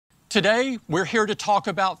Today, we're here to talk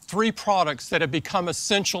about 3 products that have become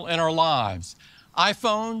essential in our lives: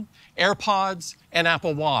 iPhone, AirPods, and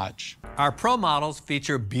Apple Watch. Our Pro models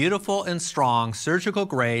feature beautiful and strong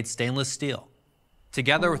surgical-grade stainless steel,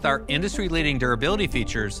 together with our industry-leading durability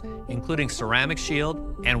features, including ceramic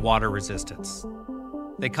shield and water resistance.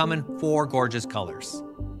 They come in 4 gorgeous colors: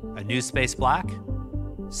 a new space black,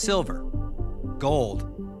 silver,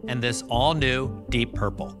 gold, and this all-new deep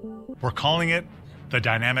purple. We're calling it the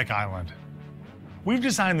Dynamic Island. We've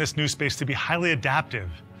designed this new space to be highly adaptive,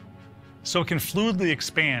 so it can fluidly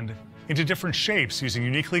expand into different shapes using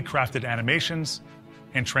uniquely crafted animations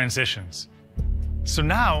and transitions. So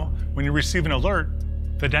now, when you receive an alert,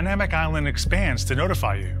 the Dynamic Island expands to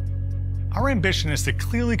notify you. Our ambition is to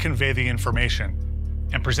clearly convey the information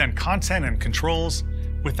and present content and controls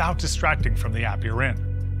without distracting from the app you're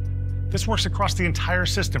in. This works across the entire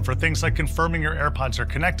system for things like confirming your AirPods are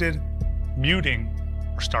connected, muting,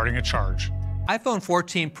 or starting a charge. iPhone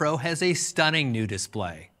 14 Pro has a stunning new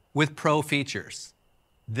display with Pro features.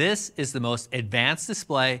 This is the most advanced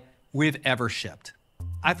display we've ever shipped.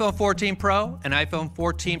 iPhone 14 Pro and iPhone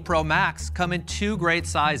 14 Pro Max come in 2 great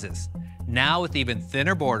sizes, now with even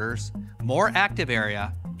thinner borders, more active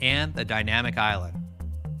area, and the Dynamic Island.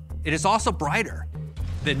 It is also brighter.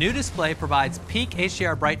 The new display provides peak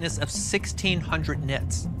HDR brightness of 1600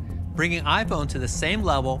 nits, bringing iPhone to the same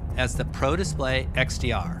level as the Pro Display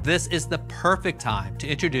XDR. This is the perfect time to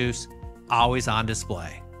introduce always-on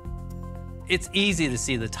display. It's easy to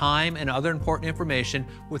see the time and other important information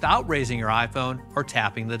without raising your iPhone or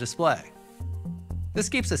tapping the display. This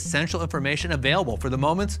keeps essential information available for the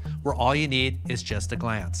moments where all you need is just a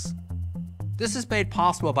glance. This is made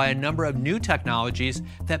possible by a number of new technologies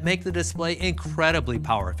that make the display incredibly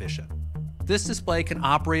power efficient. This display can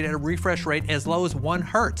operate at a refresh rate as low as 1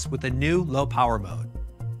 Hz with a new low power mode.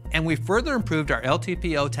 And we further improved our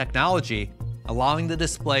LTPO technology, allowing the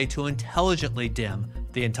display to intelligently dim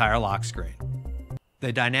the entire lock screen.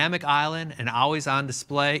 The Dynamic Island and always-on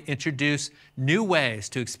display introduce new ways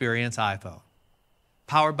to experience iPhone.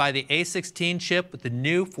 Powered by the A16 chip with the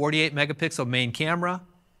new 48 megapixel main camera,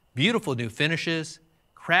 beautiful new finishes,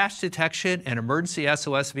 crash detection, and emergency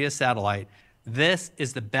SOS via satellite, this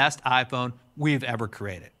is the best iPhone we've ever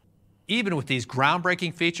created. Even with these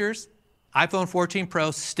groundbreaking features, iPhone 14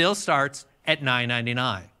 Pro still starts at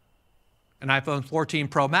 $999, and iPhone 14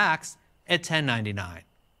 Pro Max at $1099,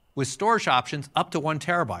 with storage options up to 1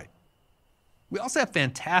 terabyte. We also have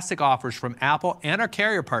fantastic offers from Apple and our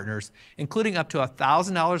carrier partners, including up to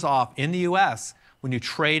 $1,000 off in the US when you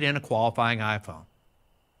trade in a qualifying iPhone.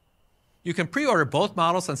 You can pre-order both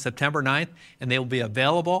models on September 9th, and they will be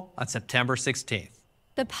available on September 16th.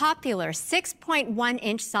 The popular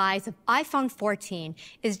 6.1-inch size of iPhone 14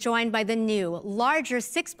 is joined by the new, larger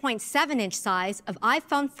 6.7-inch size of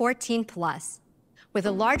iPhone 14 Plus. With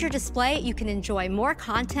a larger display, you can enjoy more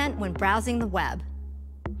content when browsing the web.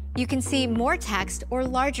 You can see more text or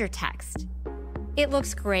larger text. It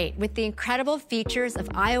looks great with the incredible features of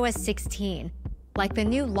iOS 16, like the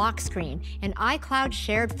new lock screen and iCloud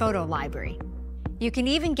shared photo library. You can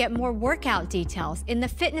even get more workout details in the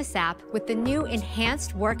fitness app with the new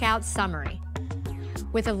enhanced workout summary.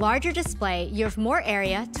 With a larger display, you have more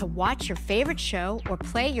area to watch your favorite show or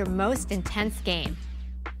play your most intense game.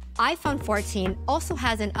 iPhone 14 also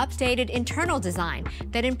has an updated internal design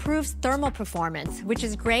that improves thermal performance, which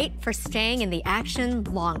is great for staying in the action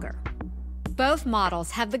longer. Both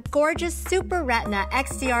models have the gorgeous Super Retina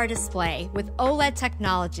XDR display with OLED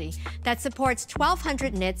technology that supports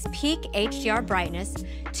 1200 nits peak HDR brightness,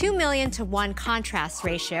 2 million to 1 contrast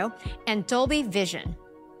ratio, and Dolby Vision.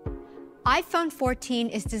 iPhone 14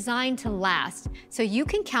 is designed to last, so you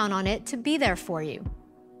can count on it to be there for you.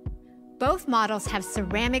 Both models have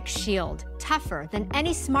ceramic shield, tougher than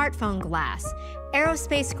any smartphone glass,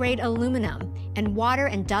 aerospace-grade aluminum, and water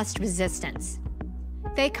and dust resistance.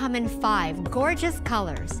 They come in 5 gorgeous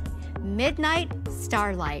colors: Midnight,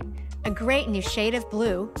 Starlight, a great new shade of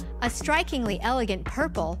blue, a strikingly elegant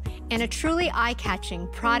purple, and a truly eye-catching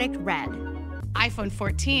product red. iPhone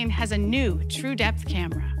 14 has a new True Depth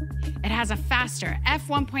camera. It has a faster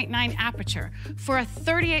f1.9 aperture for a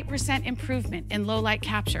 38% improvement in low-light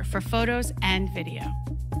capture for photos and video.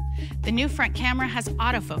 The new front camera has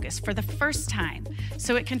autofocus for the first time,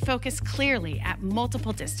 so it can focus clearly at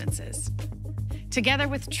multiple distances. Together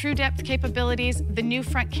with True Depth capabilities, the new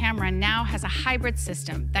front camera now has a hybrid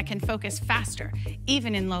system that can focus faster,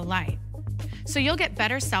 even in low light. So you'll get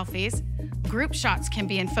better selfies, group shots can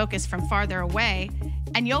be in focus from farther away,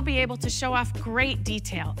 and you'll be able to show off great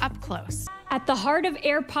detail up close. At the heart of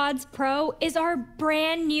AirPods Pro is our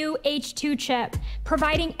brand new H2 chip,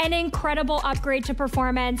 providing an incredible upgrade to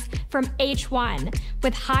performance from H1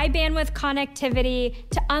 with high bandwidth connectivity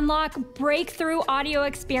to unlock breakthrough audio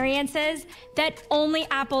experiences that only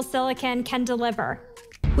Apple Silicon can deliver.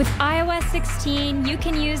 With iOS 16, you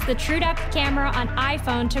can use the TrueDepth camera on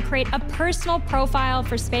iPhone to create a personal profile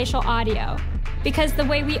for spatial audio. Because the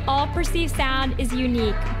way we all perceive sound is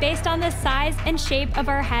unique, based on the size and shape of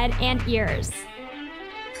our head and ears.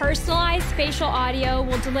 Personalized spatial audio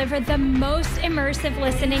will deliver the most immersive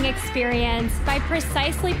listening experience by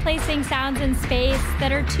precisely placing sounds in space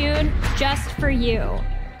that are tuned just for you.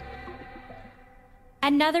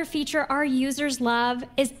 Another feature our users love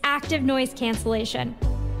is active noise cancellation,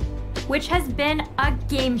 which has been a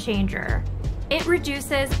game changer. It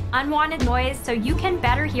reduces unwanted noise so you can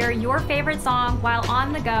better hear your favorite song while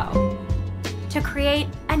on the go. To create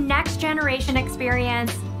a next-generation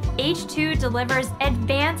experience, H2 delivers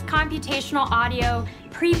advanced computational audio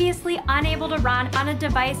previously unable to run on a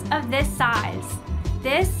device of this size.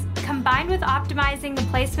 This, combined with optimizing the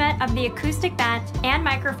placement of the acoustic vent and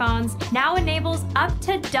microphones, now enables up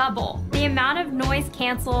to double the amount of noise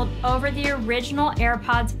canceled over the original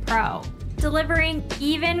AirPods Pro, delivering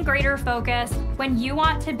even greater focus when you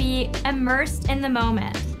want to be immersed in the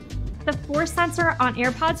moment. The force sensor on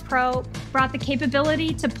AirPods Pro brought the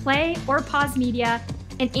capability to play or pause media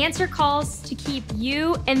and answer calls to keep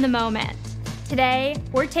you in the moment. Today,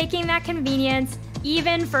 we're taking that convenience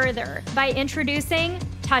even further by introducing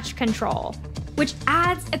touch control, which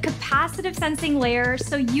adds a capacitive sensing layer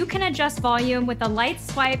so you can adjust volume with a light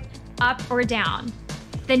swipe up or down.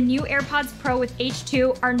 The new AirPods Pro with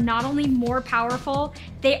H2 are not only more powerful,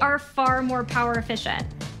 they are far more power efficient,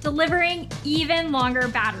 delivering even longer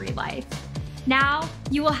battery life. Now,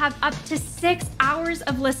 you will have up to 6 hours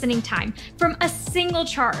of listening time from a single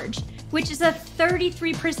charge, which is a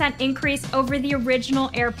 33% increase over the original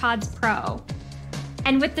AirPods Pro.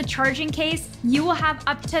 And with the charging case, you will have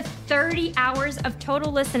up to 30 hours of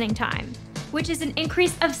total listening time, which is an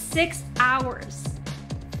increase of 6 hours.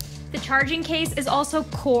 The charging case is also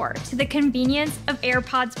core to the convenience of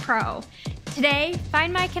AirPods Pro. Today,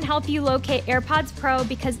 Find My can help you locate AirPods Pro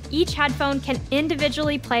because each headphone can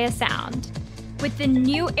individually play a sound. With the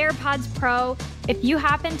new AirPods Pro, if you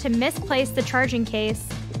happen to misplace the charging case,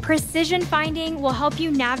 Precision Finding will help you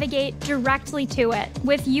navigate directly to it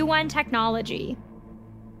with U1 technology.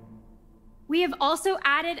 We have also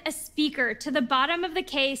added a speaker to the bottom of the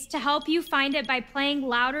case to help you find it by playing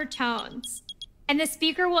louder tones. And the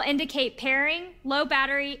speaker will indicate pairing, low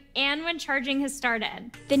battery, and when charging has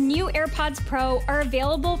started. The new AirPods Pro are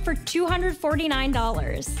available for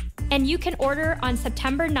 $249, and you can order on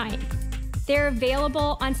September 9th. They're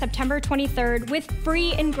available on September 23rd with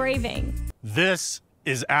free engraving. This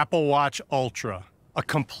is Apple Watch Ultra, a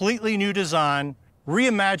completely new design,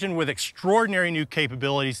 reimagined with extraordinary new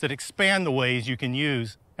capabilities that expand the ways you can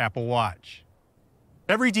use Apple Watch.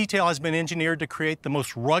 Every detail has been engineered to create the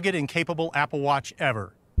most rugged and capable Apple Watch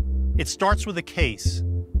ever. It starts with a case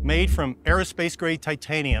made from aerospace-grade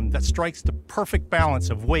titanium that strikes the perfect balance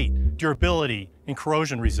of weight, durability, and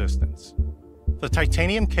corrosion resistance. The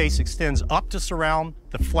titanium case extends up to surround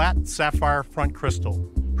the flat sapphire front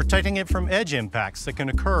crystal, protecting it from edge impacts that can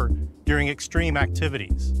occur during extreme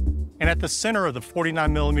activities. And at the center of the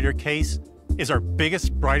 49mm case is our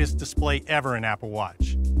biggest, brightest display ever in Apple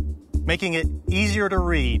Watch, making it easier to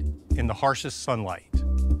read in the harshest sunlight.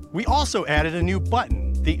 We also added a new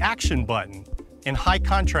button, the Action button, in high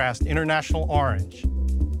contrast international orange.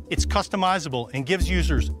 It's customizable and gives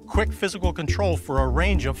users quick physical control for a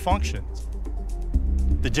range of functions.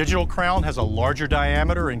 The digital crown has a larger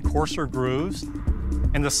diameter and coarser grooves,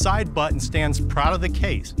 and the side button stands proud of the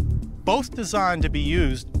case, both designed to be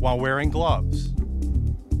used while wearing gloves.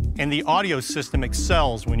 And the audio system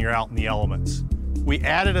excels when you're out in the elements. We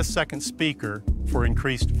added a second speaker for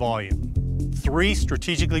increased volume. 3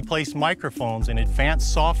 strategically placed microphones and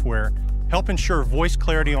advanced software help ensure voice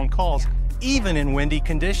clarity on calls, even in windy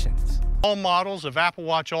conditions. All models of Apple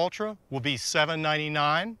Watch Ultra will be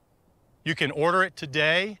 $799. You can order it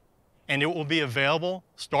today, and it will be available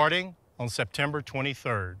starting on September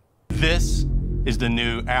 23rd. This is the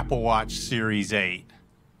new Apple Watch Series 8.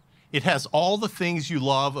 It has all the things you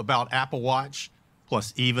love about Apple Watch,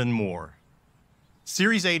 plus even more.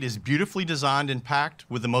 Series 8 is beautifully designed and packed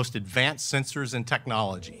with the most advanced sensors and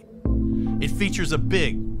technology. It features a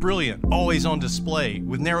big, brilliant, always-on display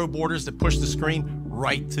with narrow borders that push the screen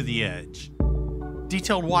right to the edge.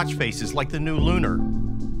 Detailed watch faces like the new Lunar,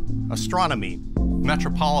 Astronomy,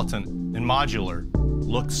 Metropolitan, and Modular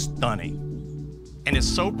look stunning. And it's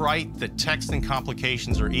so bright that text and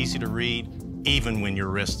complications are easy to read even when your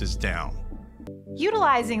wrist is down.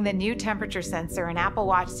 Utilizing the new temperature sensor in Apple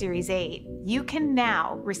Watch Series 8, you can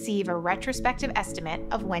now receive a retrospective estimate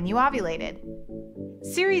of when you ovulated.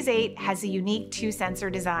 Series 8 has a unique two-sensor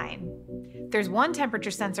design. There's one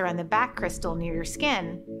temperature sensor on the back crystal near your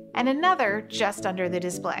skin, and another just under the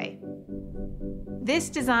display. This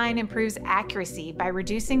design improves accuracy by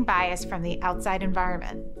reducing bias from the outside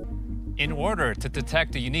environment. In order to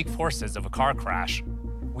detect the unique forces of a car crash,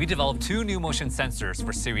 we developed two new motion sensors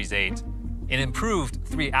for Series 8, an improved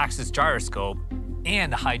 3-axis gyroscope,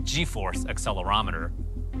 and a high G-force accelerometer.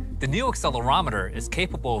 The new accelerometer is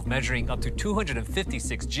capable of measuring up to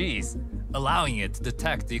 256 Gs, allowing it to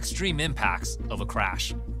detect the extreme impacts of a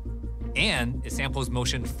crash. And it samples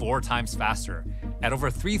motion 4 times faster, at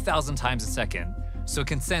over 3,000 times a second, so it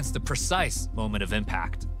can sense the precise moment of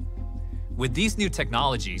impact. With these new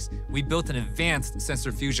technologies, we built an advanced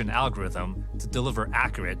sensor fusion algorithm to deliver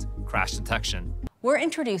accurate crash detection. We're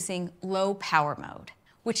introducing low power mode,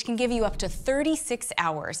 which can give you up to 36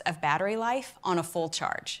 hours of battery life on a full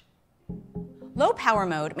charge. Low power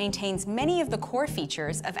mode maintains many of the core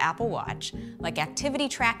features of Apple Watch, like activity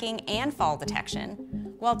tracking and fall detection,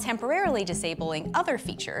 while temporarily disabling other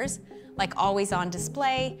features, like always-on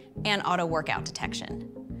display and auto workout detection,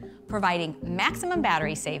 providing maximum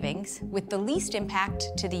battery savings with the least impact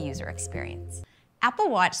to the user experience. Apple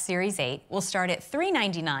Watch Series 8 will start at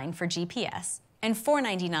 $399 for GPS and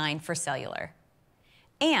 $499 for cellular.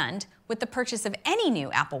 And with the purchase of any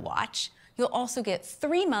new Apple Watch, you'll also get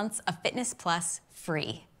 3 months of Fitness Plus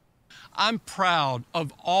free. I'm proud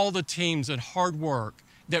of all the teams and hard work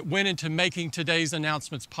that went into making today's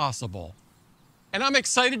announcements possible. And I'm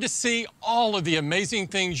excited to see all of the amazing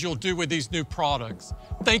things you'll do with these new products.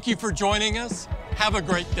 Thank you for joining us. Have a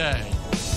great day.